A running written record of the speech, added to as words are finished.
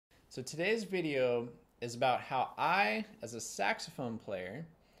So today's video is about how I, as a saxophone player,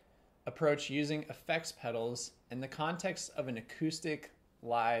 approach using effects pedals in the context of an acoustic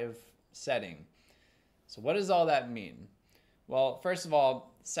live setting. So what does all that mean? Well, first of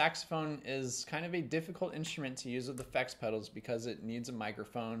all, saxophone is kind of a difficult instrument to use with effects pedals because it needs a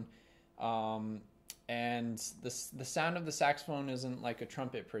microphone. And the sound of the saxophone isn't like a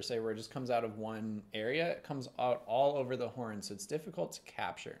trumpet per se, where it just comes out of one area. It comes out all over the horn, so it's difficult to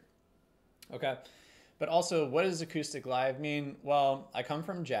capture. Okay, but also, what does acoustic live mean? Well, I come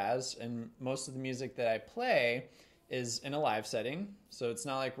from jazz, and most of the music that I play is in a live setting. So it's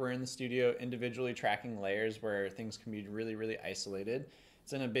not like we're in the studio individually tracking layers where things can be really, really isolated.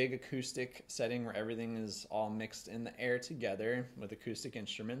 It's in a big acoustic setting where everything is all mixed in the air together with acoustic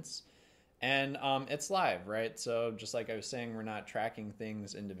instruments. And it's live, right? So just like I was saying, we're not tracking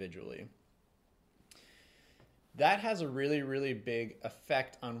things individually. That has a really, really big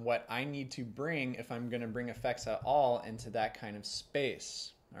effect on what I need to bring if I'm going to bring effects at all into that kind of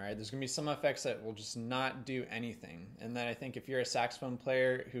space. All right, there's going to be some effects that will just not do anything. And then I think if you're a saxophone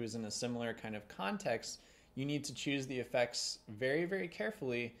player who is in a similar kind of context, you need to choose the effects very, very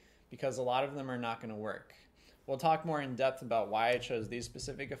carefully because a lot of them are not going to work. We'll talk more in depth about why I chose these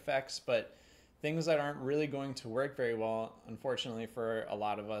specific effects, but things that aren't really going to work very well, unfortunately for a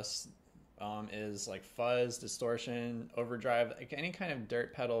lot of us, is like fuzz, distortion, overdrive, like any kind of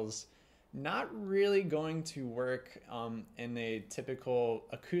dirt pedals, not really going to work in a typical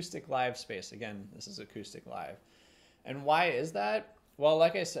acoustic live space. Again, this is acoustic live. And why is that? Well,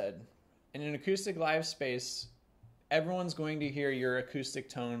 like I said, in an acoustic live space, everyone's going to hear your acoustic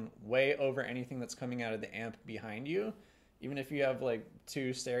tone way over anything that's coming out of the amp behind you. Even if you have like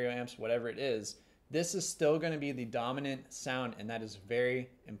two stereo amps, whatever it is, this is still going to be the dominant sound, and that is very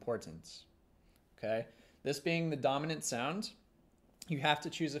important. Okay? This being the dominant sound, you have to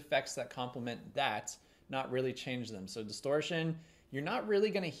choose effects that complement that, not really change them. So distortion, you're not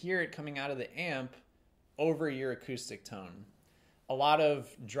really going to hear it coming out of the amp over your acoustic tone. A lot of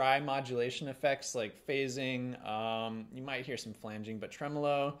dry modulation effects like phasing, you might hear some flanging, but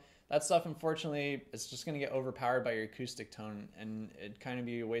tremolo, that stuff, unfortunately, is just going to get overpowered by your acoustic tone, and it'd kind of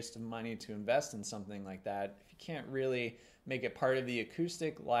be a waste of money to invest in something like that if you can't really make it part of the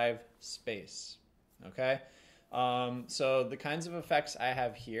acoustic live space. Okay? So the kinds of effects I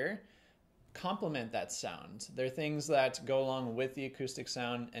have here complement that sound. They're things that go along with the acoustic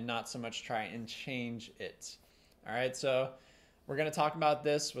sound and not so much try and change it. All right, so we're going to talk about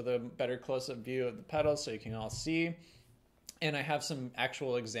this with a better close-up view of the pedals so you can all see. And I have some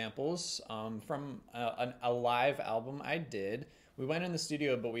actual examples from a live album I did. We went in the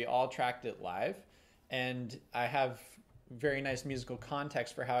studio, but we all tracked it live. And I have very nice musical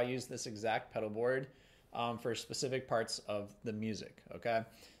context for how I use this exact pedal board for specific parts of the music, okay?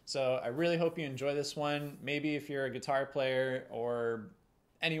 So I really hope you enjoy this one. Maybe if you're a guitar player or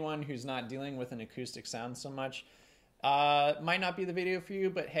anyone who's not dealing with an acoustic sound so much, might not be the video for you,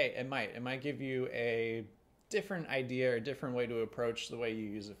 but hey, it might give you a different idea or a different way to approach the way you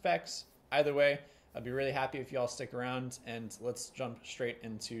use effects. Either way, I'd be really happy if you all stick around, and let's jump straight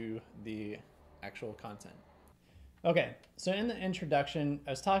into the actual content. Okay, so in the introduction,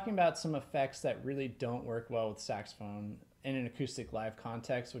 I was talking about some effects that really don't work well with saxophone in an acoustic live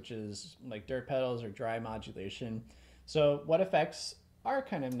context, which is like dirt pedals or dry modulation. So what effects are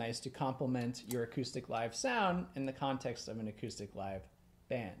kind of nice to complement your acoustic live sound in the context of an acoustic live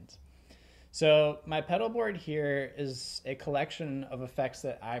band? So my pedal board here is a collection of effects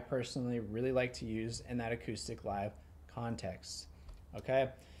that I personally really like to use in that acoustic live context. Okay,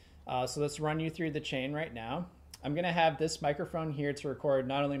 so let's run you through the chain right now. I'm going to have this microphone here to record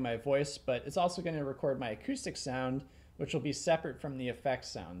not only my voice, but it's also going to record my acoustic sound, which will be separate from the effects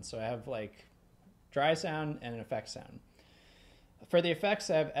sound. So I have like dry sound and an effect sound. For the effects,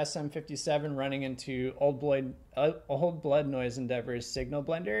 I have SM57 running into Old Blood Noise Endeavor's Signal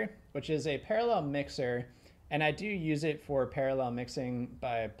Blender, which is a parallel mixer, and I do use it for parallel mixing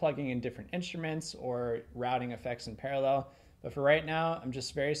by plugging in different instruments or routing effects in parallel. But for right now, I'm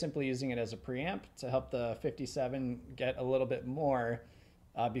just very simply using it as a preamp to help the 57 get a little bit more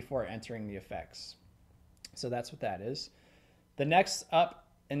before entering the effects. So that's what that is. The next up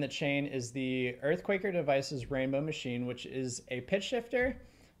in the chain is the Earthquaker Devices Rainbow Machine, which is a pitch shifter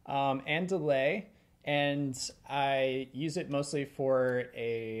and delay, and I use it mostly for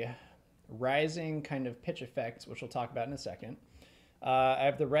a rising kind of pitch effect, which we'll talk about in a second. I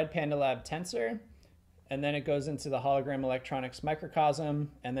have the Red Panda Lab Tensor, and then it goes into the Hologram Electronics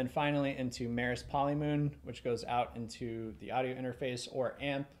Microcosm, and then finally into Maris Polymoon, which goes out into the audio interface or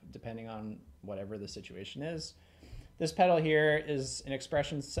amp, depending on whatever the situation is. This pedal here is an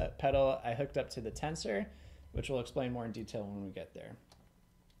expression set pedal I hooked up to the Tensor, which we'll explain more in detail when we get there.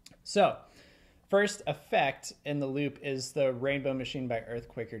 So, first effect in the loop is the Rainbow Machine by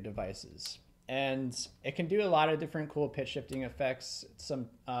Earthquaker Devices. And it can do a lot of different cool pitch shifting effects, some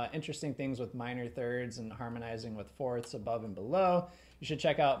interesting things with minor thirds and harmonizing with fourths above and below. You should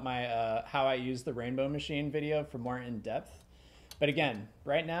check out my how I use the Rainbow Machine video for more in depth. But again,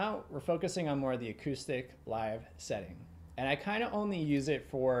 right now we're focusing on more of the acoustic live setting. And I kind of only use it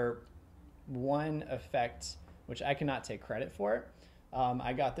for one effect, which I cannot take credit for.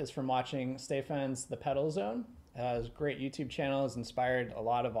 I got this from watching Stefan's The Pedal Zone. His great YouTube channel has inspired a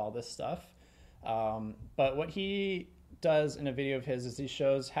lot of all this stuff. But what he does in a video of his is he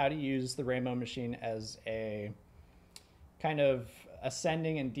shows how to use the Rainbow Machine as a kind of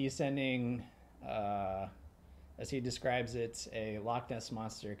ascending and descending, as he describes it, a Loch Ness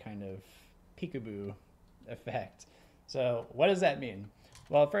Monster kind of peekaboo effect. So what does that mean?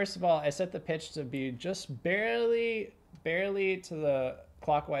 Well, first of all, I set the pitch to be just barely to the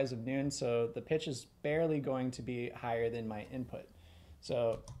clockwise of noon, so the pitch is barely going to be higher than my input.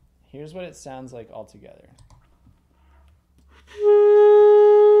 So here's what it sounds like altogether.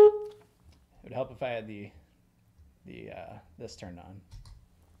 It would help if I had this turned on.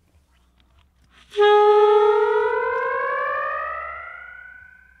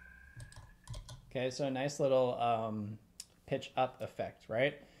 Okay, so a nice little pitch up effect,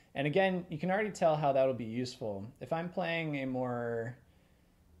 right? And again, you can already tell how that'll be useful. If I'm playing a more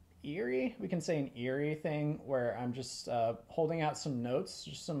eerie, we can say an eerie thing where I'm just holding out some notes,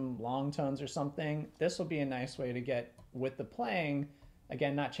 just some long tones or something, this will be a nice way to get with the playing,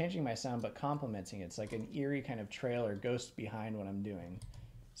 again, not changing my sound, but complementing it. It's like an eerie kind of trail or ghost behind what I'm doing.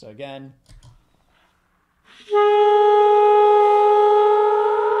 So again.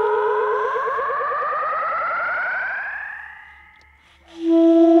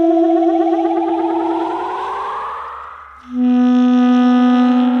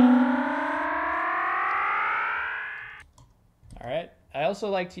 I also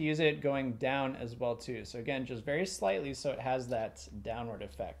like to use it going down as well too. So again, just very slightly so it has that downward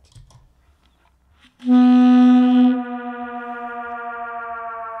effect.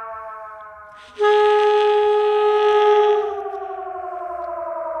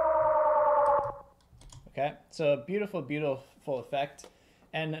 Okay, so a beautiful, beautiful effect.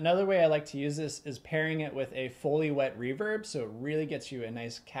 And another way I like to use this is pairing it with a fully wet reverb, so it really gets you a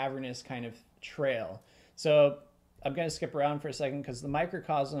nice cavernous kind of trail. So I'm going to skip around for a second because the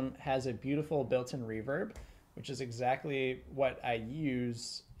Microcosm has a beautiful built-in reverb, which is exactly what I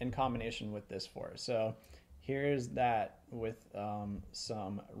use in combination with this for. So here's that with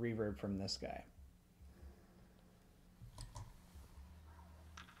some reverb from this guy.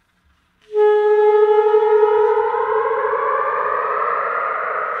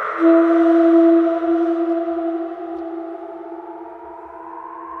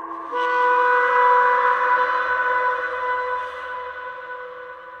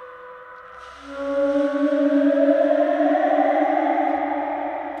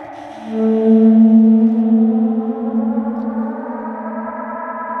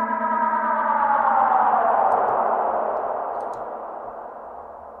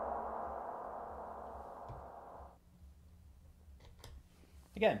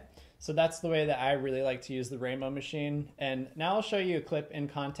 Again, so that's the way that I really like to use the Rainbow Machine. And now I'll show you a clip in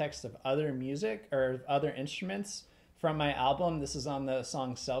context of other music or other instruments from my album. This is on the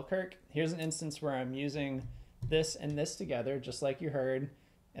song Selkirk. Here's an instance where I'm using this and this together, just like you heard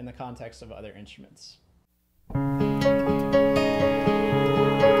in the context of other instruments.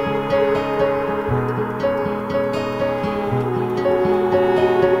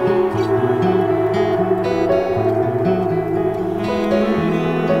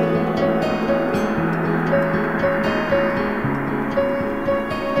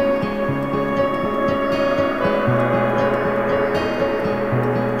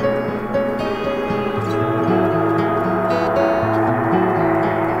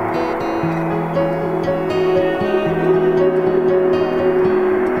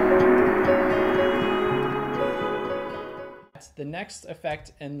 The next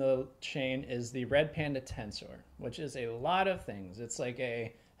effect in the chain is the Red Panda Tensor, which is a lot of things. It's like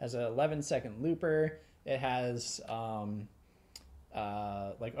has an 11-second looper. It has like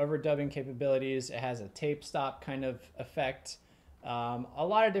overdubbing capabilities. It has a tape stop kind of effect. A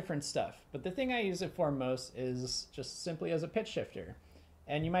lot of different stuff. But the thing I use it for most is just simply as a pitch shifter.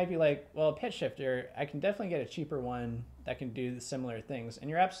 And you might be like, well, a pitch shifter, I can definitely get a cheaper one that can do the similar things.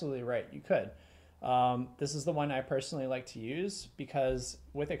 And you're absolutely right, you could. This is the one I personally like to use because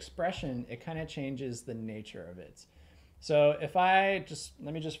with expression, it kind of changes the nature of it. So if I just,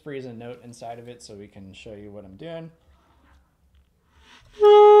 let me just freeze a note inside of it so we can show you what I'm doing.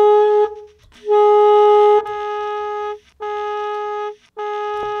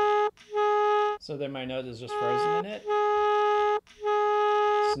 So then my note is just frozen in it.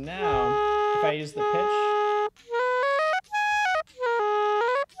 So now, if I use the pitch,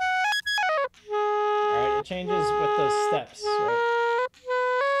 all right, it changes with those steps, right?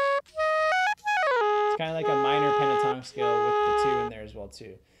 It's kind of like a minor pentatonic scale with the 2 in there as well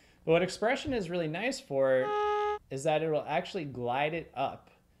too. But what expression is really nice for is that it will actually glide it up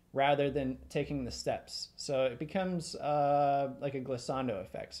rather than taking the steps. So it becomes like a glissando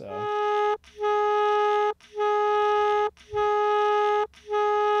effect. So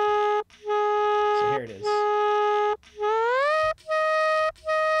here it is.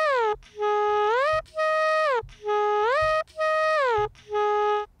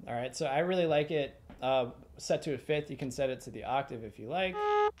 All right, so I really like it set to a 5th. You can set it to the octave if you like.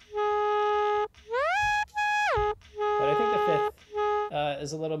 But I think the 5th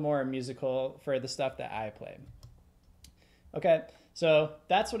is a little more musical for the stuff that I play. Okay, so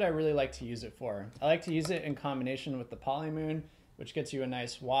that's what I really like to use it for. I like to use it in combination with the Polymoon, which gets you a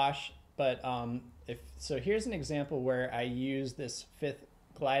nice wash. But so here's an example where I use this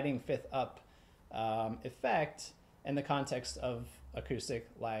gliding 5th up effect in the context of acoustic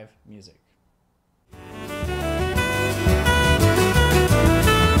live music.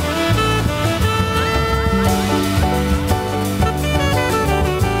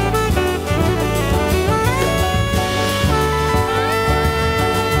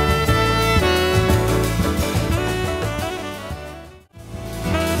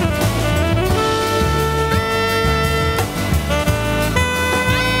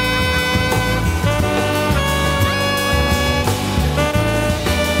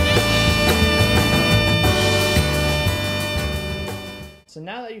 So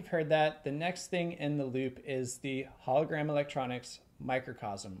now that you've heard that, the next thing in the loop is the Hologram Electronics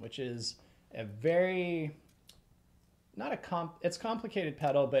Microcosm, which is a very, it's complicated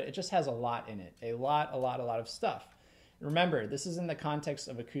pedal, but it just has a lot in it. A lot of stuff. Remember, this is in the context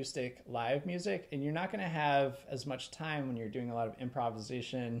of acoustic live music, and you're not going to have as much time when you're doing a lot of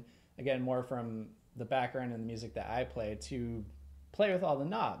improvisation, again, more from the background and the music that I play, to play with all the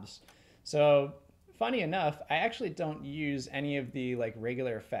knobs. So funny enough, I actually don't use any of the like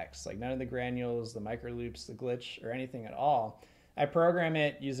regular effects, like none of the granules, the micro loops, the glitch, or anything at all. I program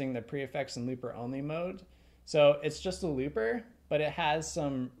it using the pre-effects and looper only mode. So it's just a looper, but it has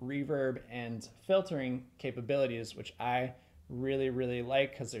some reverb and filtering capabilities, which I really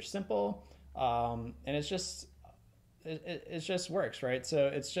like because they're simple. And it just works, right? So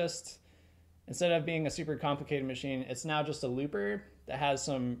it's just, instead of being a super complicated machine, it's now just a looper that has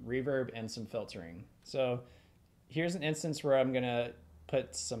some reverb and some filtering. So here's an instance where I'm gonna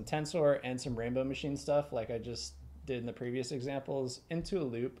put some Tensor and some Rainbow Machine stuff like I just did in the previous examples into a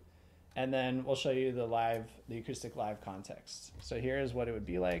loop, and then we'll show you the acoustic live context. So here's what it would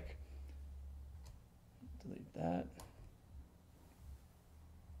be like. Delete that.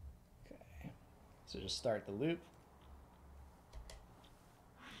 Okay, so just start the loop.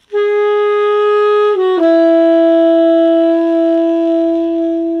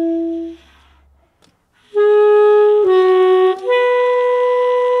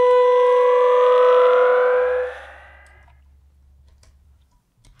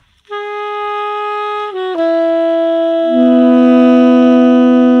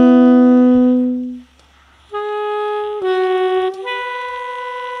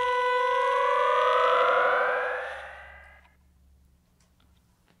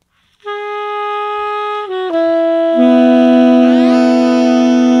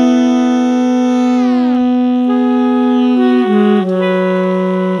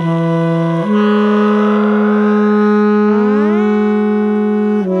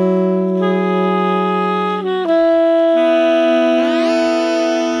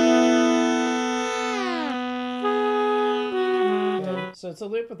 So it's a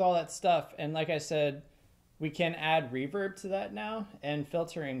loop with all that stuff, and like I said, we can add reverb to that now and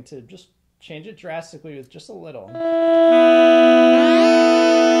filtering to just change it drastically with just a little.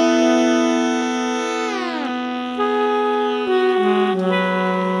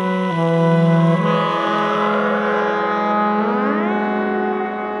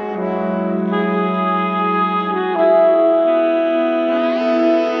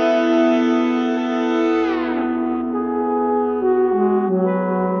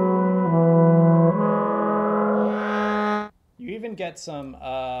 Get some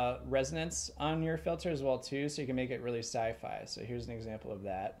resonance on your filter as well too, so you can make it really sci-fi. So here's an example of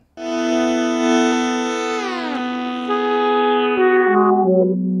that.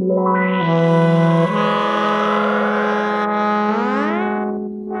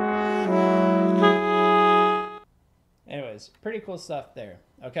 cool stuff there.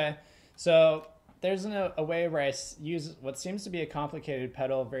 Okay, so there's a way where I use what seems to be a complicated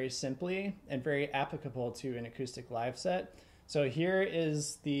pedal very simply and very applicable to an acoustic live set. So here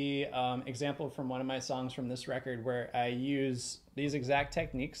is the example from one of my songs from this record where I use these exact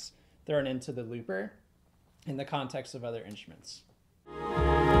techniques thrown into the looper in the context of other instruments.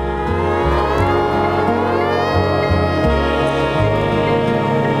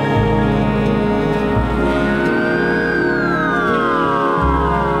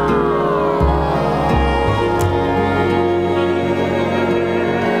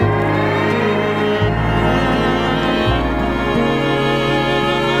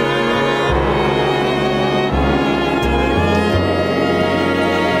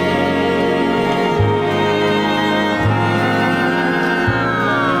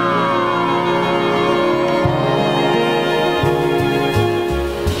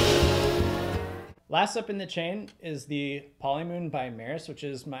 Last up in the chain is the Polymoon by Maris, which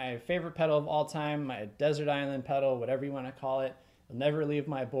is my favorite pedal of all time, my desert island pedal, whatever you want to call it. It'll never leave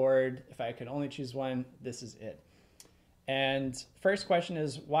my board. If I could only choose one, this is it. And first question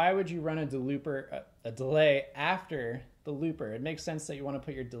is, why would you run a delay after the looper? It makes sense that you want to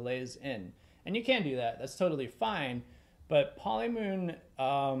put your delays in. And you can do that. That's totally fine. But Polymoon,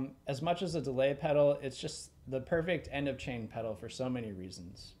 as much as a delay pedal, it's just the perfect end of chain pedal for so many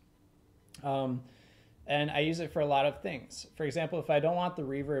reasons. And I use it for a lot of things. For example, if I don't want the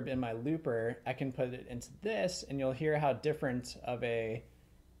reverb in my looper, I can put it into this, and you'll hear how different of a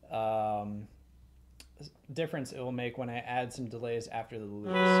difference it will make when I add some delays after the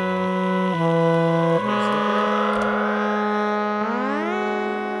loop.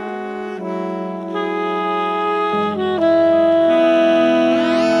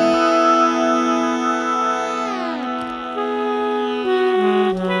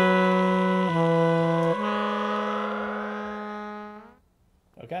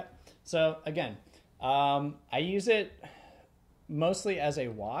 Okay, so again, I use it mostly as a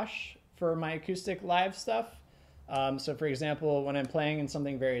wash for my acoustic live stuff. So for example, when I'm playing in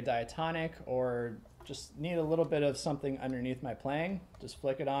something very diatonic or just need a little bit of something underneath my playing, just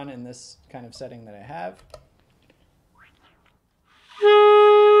flick it on in this kind of setting that I have.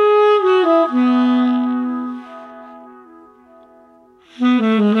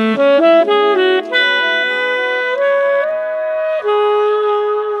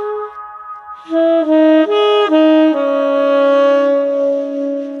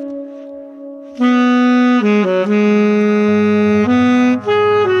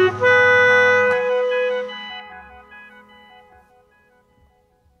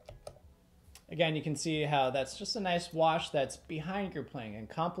 Again, you can see how that's just a nice wash that's behind your playing and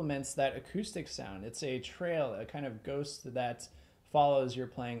complements that acoustic sound. It's a trail, a kind of ghost that follows your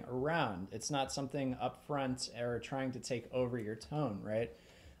playing around. It's not something up front or trying to take over your tone, right?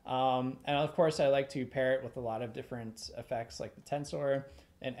 And of course, I like to pair it with a lot of different effects like the tensor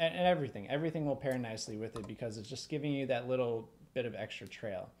and everything. Everything will pair nicely with it because it's just giving you that little bit of extra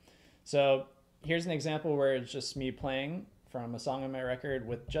trail. So here's an example where it's just me playing from a song on my record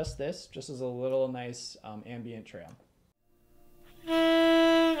with just this, just as a little nice ambient trail.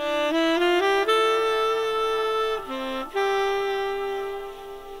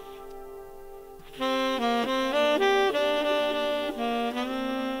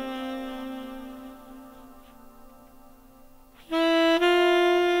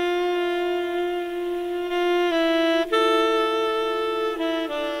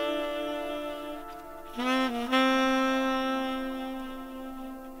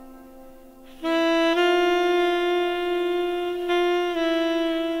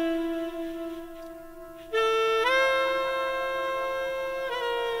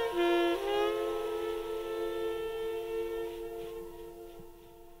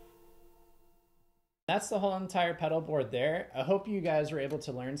 That's the whole entire pedal board there. I hope you guys were able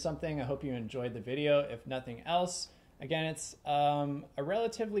to learn something. I hope you enjoyed the video. If nothing else, again, it's a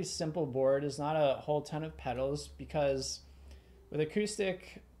relatively simple board. It's not a whole ton of pedals because with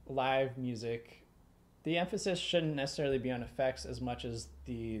acoustic live music, the emphasis shouldn't necessarily be on effects as much as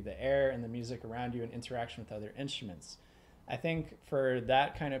the air and the music around you and interaction with other instruments. I think for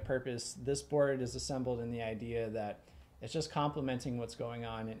that kind of purpose, this board is assembled in the idea that it's just complementing what's going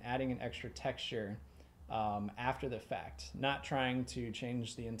on and adding an extra texture after the fact, not trying to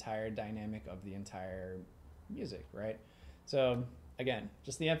change the entire dynamic of the entire music, right? So again,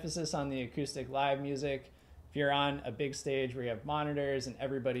 just the emphasis on the acoustic live music. If you're on a big stage where you have monitors and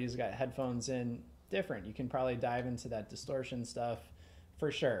everybody's got headphones in, different. You can probably dive into that distortion stuff for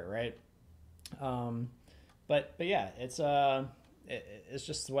sure, right? But yeah, it's it's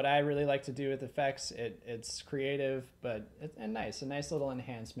just what I really like to do with effects. It's creative, but a nice little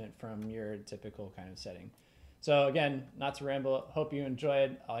enhancement from your typical kind of setting. So again, not to ramble, hope you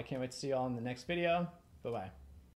enjoyed. I can't wait to see you all in the next video. Bye-bye.